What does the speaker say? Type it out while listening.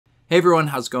Hey everyone,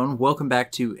 how's it going? Welcome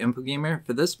back to InfoGamer.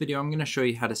 For this video, I'm going to show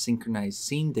you how to synchronize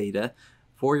scene data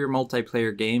for your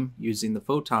multiplayer game using the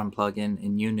Photon plugin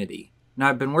in Unity. Now,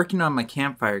 I've been working on my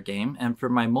Campfire game, and for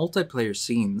my multiplayer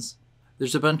scenes,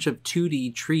 there's a bunch of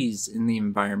 2D trees in the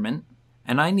environment,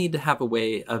 and I need to have a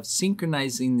way of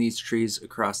synchronizing these trees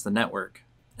across the network.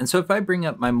 And so if I bring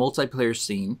up my multiplayer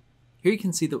scene, here you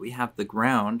can see that we have the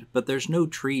ground, but there's no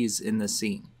trees in the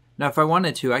scene. Now, if I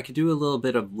wanted to, I could do a little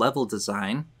bit of level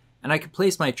design, and I could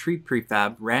place my tree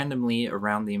prefab randomly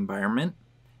around the environment,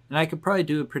 and I could probably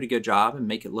do a pretty good job and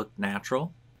make it look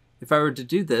natural. If I were to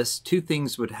do this, two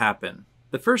things would happen.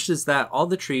 The first is that all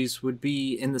the trees would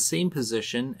be in the same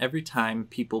position every time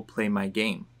people play my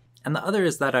game. And the other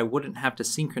is that I wouldn't have to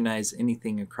synchronize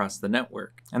anything across the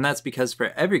network. And that's because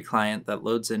for every client that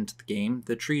loads into the game,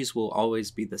 the trees will always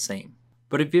be the same.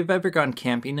 But if you've ever gone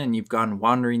camping and you've gone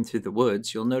wandering through the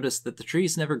woods, you'll notice that the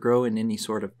trees never grow in any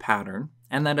sort of pattern,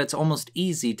 and that it's almost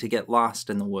easy to get lost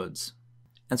in the woods.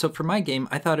 And so for my game,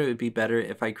 I thought it would be better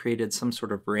if I created some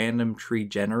sort of random tree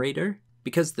generator,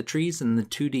 because the trees and the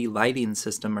 2D lighting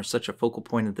system are such a focal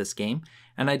point of this game,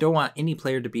 and I don't want any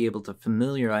player to be able to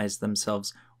familiarize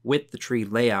themselves with the tree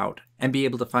layout and be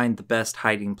able to find the best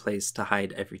hiding place to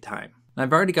hide every time.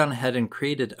 I've already gone ahead and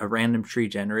created a random tree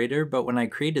generator, but when I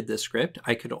created this script,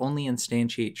 I could only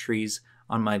instantiate trees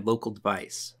on my local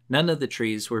device. None of the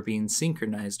trees were being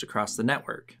synchronized across the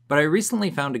network. But I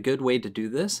recently found a good way to do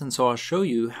this, and so I'll show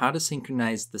you how to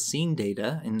synchronize the scene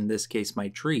data, in this case my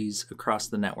trees, across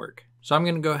the network. So I'm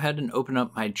going to go ahead and open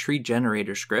up my tree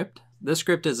generator script. This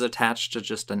script is attached to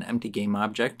just an empty game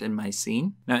object in my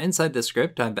scene. Now inside this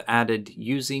script, I've added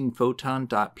using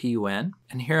photon.pun,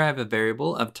 and here I have a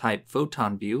variable of type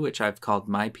Photon View, which I've called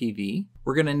myPV.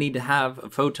 We're going to need to have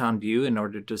a Photon View in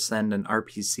order to send an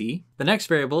RPC. The next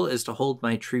variable is to hold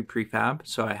my tree prefab,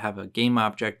 so I have a game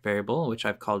object variable, which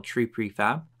I've called tree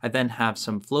prefab. I then have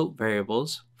some float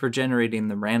variables for generating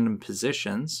the random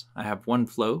positions. I have one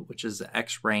float, which is the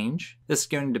X range. This is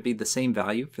going to be the same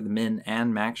value for the min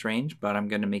and max range, but I'm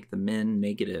going to make the min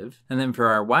negative. And then for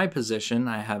our Y position,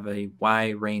 I have a Y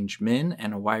range min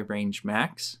and a Y range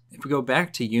max. If we go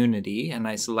back to Unity and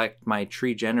I select my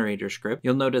tree generator script,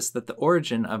 you'll notice that the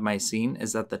origin of my scene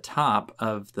is at the top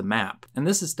of the map. And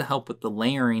this is to help with the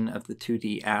layering of the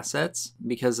 2D assets,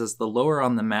 because as the lower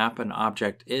on the map an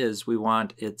object is, we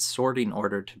want its sorting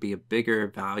order to be a bigger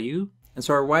value. And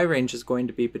so our Y range is going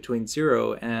to be between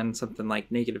 0 and something like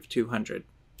 -200.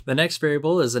 The next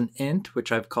variable is an int,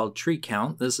 which I've called tree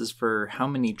count. This is for how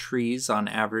many trees on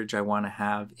average I want to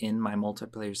have in my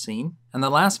multiplayer scene. And the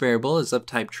last variable is of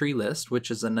type tree list, which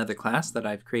is another class that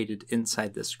I've created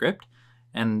inside this script,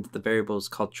 and the variable is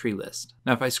called treeList.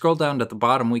 Now if I scroll down to the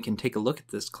bottom, we can take a look at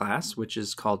this class, which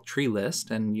is called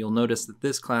treeList, and you'll notice that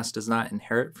this class does not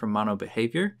inherit from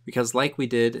monoBehavior, because like we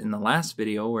did in the last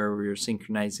video where we were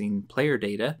synchronizing player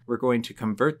data, we're going to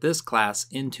convert this class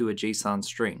into a JSON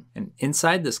string. And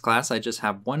inside this class, I just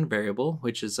have one variable,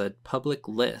 which is a public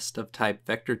list of type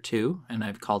vector2, and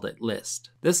I've called it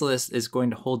list. This list is going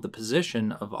to hold the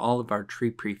position of all of our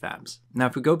tree prefabs. Now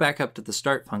if we go back up to the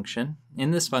start function,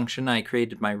 in this function I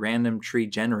created my random tree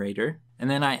generator, and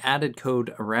then I added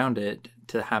code around it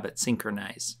to have it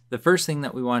synchronize. The first thing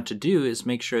that we want to do is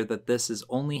make sure that this is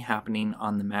only happening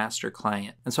on the master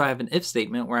client. And so I have an if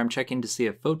statement where I'm checking to see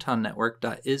if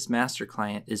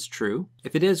photonnetwork.isMasterClient is true.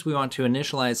 If it is, we want to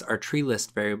initialize our tree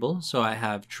list variable. So I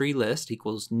have tree list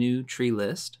equals new tree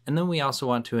list. And then we also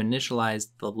want to initialize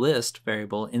the list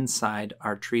variable inside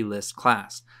our tree list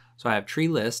class. So I have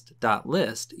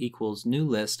treelist.list equals new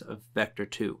list of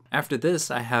vector2. After this,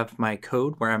 I have my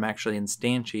code where I'm actually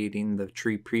instantiating the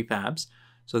tree prefabs.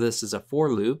 So this is a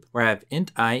for loop where I have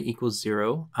int I equals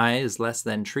 0, I is less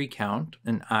than tree count,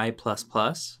 and I++.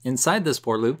 Inside this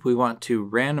for loop, we want to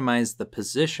randomize the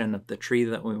position of the tree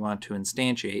that we want to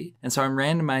instantiate. And so I'm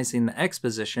randomizing the X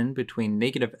position between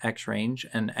 -X range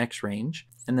and X range.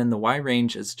 And then the Y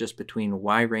range is just between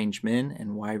Y range min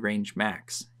and Y range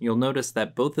max. You'll notice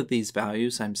that both of these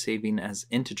values I'm saving as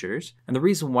integers. And the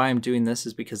reason why I'm doing this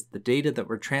is because the data that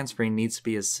we're transferring needs to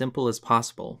be as simple as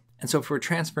possible. And so if we're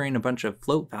transferring a bunch of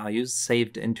float values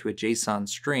saved into a JSON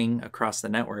string across the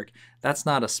network, that's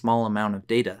not a small amount of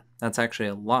data. That's actually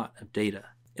a lot of data.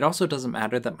 It also doesn't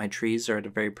matter that my trees are at a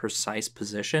very precise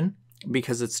position,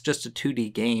 because it's just a 2D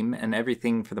game and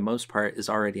everything for the most part is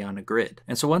already on a grid.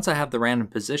 And so once I have the random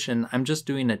position, I'm just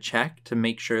doing a check to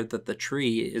make sure that the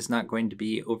tree is not going to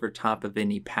be over top of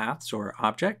any paths or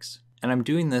objects. And I'm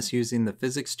doing this using the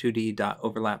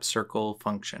physics2d.overlapCircle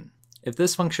function. If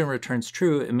this function returns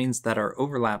true, it means that our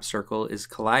overlap circle is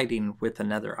colliding with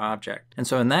another object. And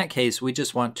so in that case, we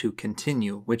just want to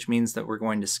continue, which means that we're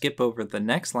going to skip over the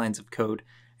next lines of code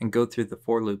and go through the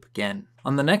for loop again.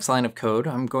 On the next line of code,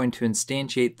 I'm going to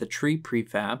instantiate the tree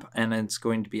prefab, and it's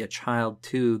going to be a child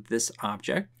to this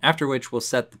object, after which we'll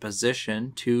set the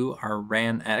position to our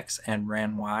ran x and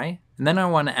ran y. And then I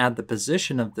want to add the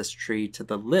position of this tree to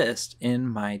the list in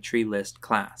my tree list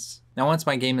class. Now once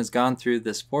my game has gone through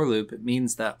this for loop, it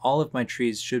means that all of my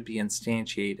trees should be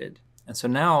instantiated. And so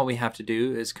now all we have to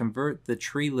do is convert the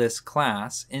tree list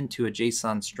class into a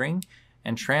JSON string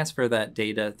and transfer that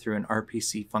data through an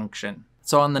RPC function.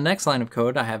 So on the next line of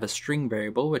code, I have a string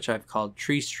variable, which I've called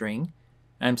treeString.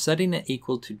 I'm setting it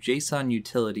equal to JSON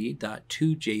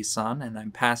utility.toJSON, and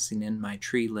I'm passing in my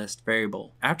tree list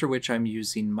variable. After which I'm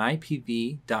using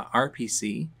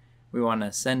mypv.rpc. We want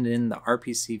to send in the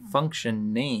RPC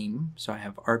function name. So I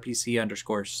have RPC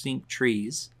underscore sync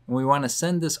trees. And we want to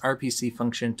send this RPC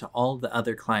function to all the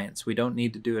other clients. We don't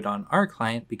need to do it on our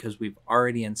client because we've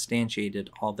already instantiated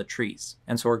all the trees.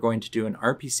 And so we're going to do an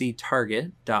RPC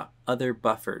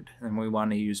target.otherBuffered. And we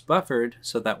want to use buffered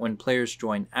so that when players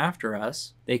join after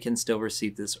us, they can still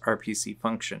receive this RPC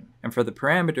function. And for the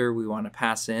parameter, we want to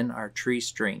pass in our tree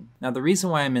string. Now the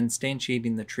reason why I'm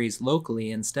instantiating the trees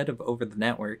locally instead of over the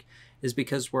network is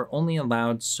because we're only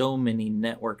allowed so many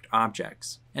networked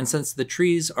objects. And since the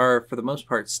trees are for the most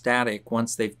part static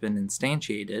once they've been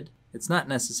instantiated, it's not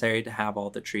necessary to have all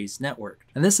the trees networked.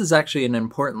 And this is actually an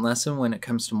important lesson when it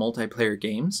comes to multiplayer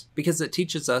games, because it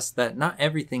teaches us that not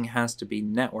everything has to be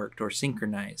networked or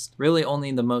synchronized. Really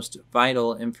only the most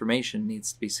vital information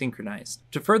needs to be synchronized.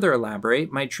 To further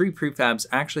elaborate, my tree prefabs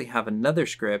actually have another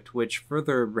script which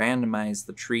further randomizes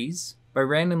the trees by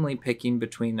randomly picking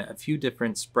between a few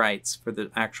different sprites for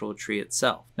the actual tree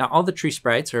itself. Now all the tree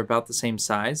sprites are about the same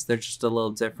size, they're just a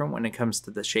little different when it comes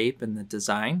to the shape and the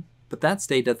design. But that's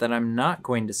data that I'm not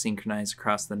going to synchronize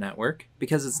across the network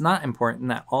because it's not important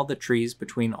that all the trees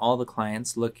between all the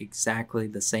clients look exactly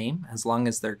the same as long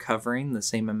as they're covering the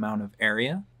same amount of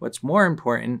area. What's more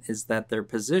important is that their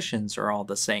positions are all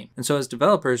the same. And so as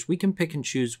developers, we can pick and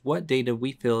choose what data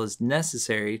we feel is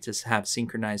necessary to have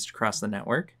synchronized across the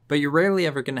network. But you're rarely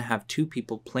ever going to have two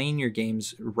people playing your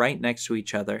games right next to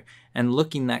each other and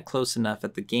looking that close enough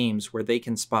at the games where they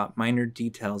can spot minor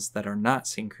details that are not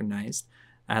synchronized,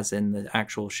 as in the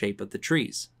actual shape of the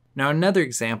trees. Now another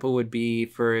example would be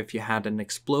for if you had an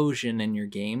explosion in your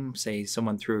game, say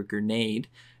someone threw a grenade.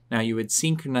 Now you would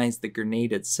synchronize the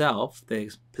grenade itself,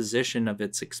 the position of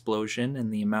its explosion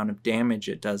and the amount of damage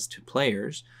it does to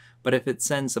players. But if it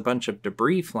sends a bunch of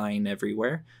debris flying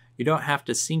everywhere, you don't have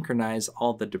to synchronize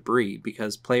all the debris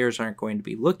because players aren't going to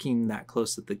be looking that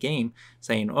close at the game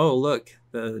saying, oh look,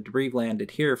 the debris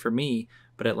landed here for me,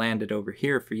 but it landed over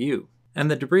here for you. And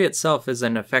the debris itself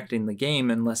isn't affecting the game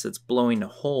unless it's blowing a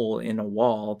hole in a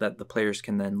wall that the players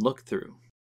can then look through.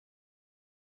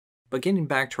 But getting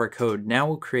back to our code, now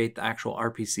we'll create the actual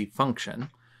RPC function.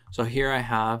 So here I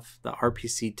have the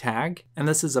RPC tag, and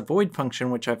this is a void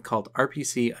function which I've called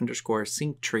RPC underscore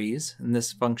sync trees, and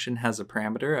this function has a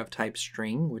parameter of type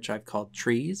string which I've called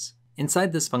trees.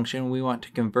 Inside this function, we want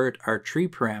to convert our tree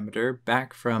parameter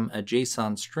back from a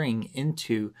JSON string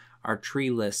into our tree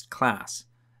list class.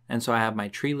 And so I have my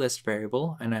tree list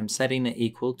variable and I'm setting it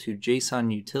equal to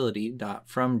JSON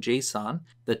utility.fromJSON.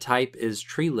 The type is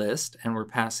tree list and we're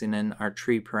passing in our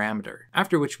tree parameter.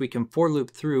 After which we can for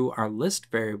loop through our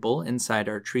list variable inside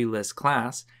our tree list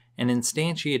class and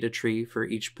instantiate a tree for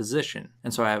each position.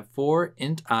 And so I have for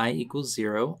int I equals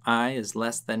 0, I is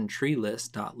less than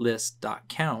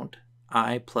treelist.list.count,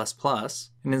 I++.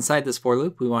 And inside this for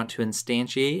loop we want to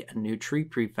instantiate a new tree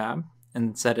prefab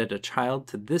and set it a child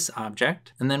to this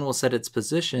object, and then we'll set its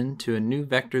position to a new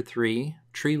vector3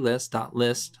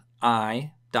 treelist.list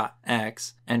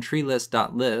i.x and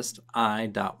treelist.list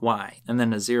i.y, and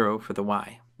then a 0 for the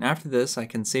y. Now after this, I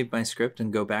can save my script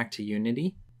and go back to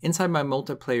Unity. Inside my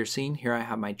multiplayer scene, here I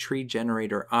have my tree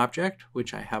generator object,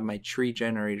 which I have my tree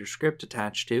generator script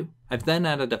attached to. I've then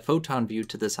added a Photon View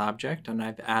to this object, and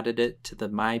I've added it to the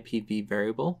myPV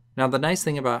variable. Now the nice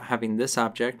thing about having this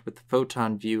object with the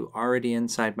Photon View already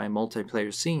inside my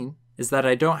multiplayer scene is that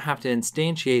I don't have to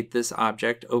instantiate this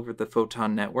object over the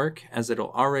Photon network, as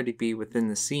it'll already be within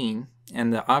the scene,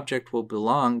 and the object will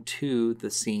belong to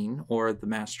the scene or the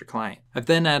master client. I've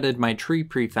then added my tree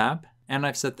prefab, and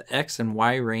I've set the X and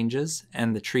Y ranges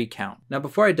and the tree count. Now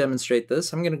before I demonstrate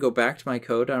this, I'm going to go back to my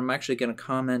code and I'm actually going to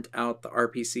comment out the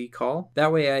RPC call.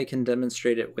 That way I can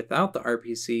demonstrate it without the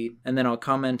RPC, and then I'll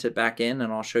comment it back in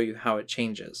and I'll show you how it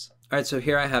changes. Alright, so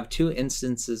here I have two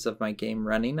instances of my game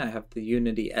running. I have the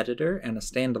Unity editor and a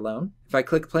standalone. If I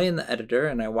click play in the editor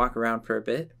and I walk around for a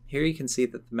bit, here you can see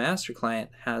that the master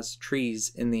client has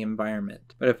trees in the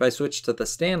environment. But if I switch to the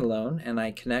standalone and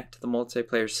I connect to the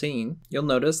multiplayer scene, you'll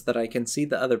notice that I can see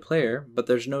the other player, but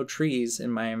there's no trees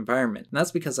in my environment. And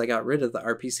that's because I got rid of the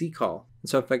RPC call. And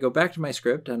so if I go back to my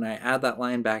script and I add that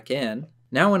line back in,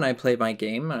 now when I play my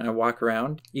game and I walk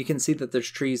around, you can see that there's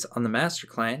trees on the master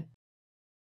client,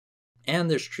 and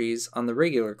there's trees on the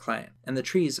regular client, and the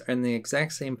trees are in the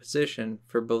exact same position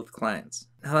for both clients.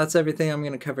 Now that's everything I'm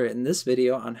going to cover in this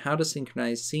video on how to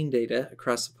synchronize scene data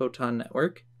across the Photon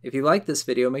network. If you like this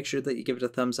video, make sure that you give it a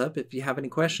thumbs up. If you have any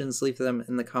questions, leave them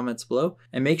in the comments below,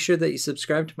 and make sure that you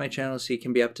subscribe to my channel so you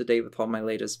can be up to date with all my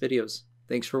latest videos.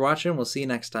 Thanks for watching, we'll see you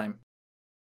next time.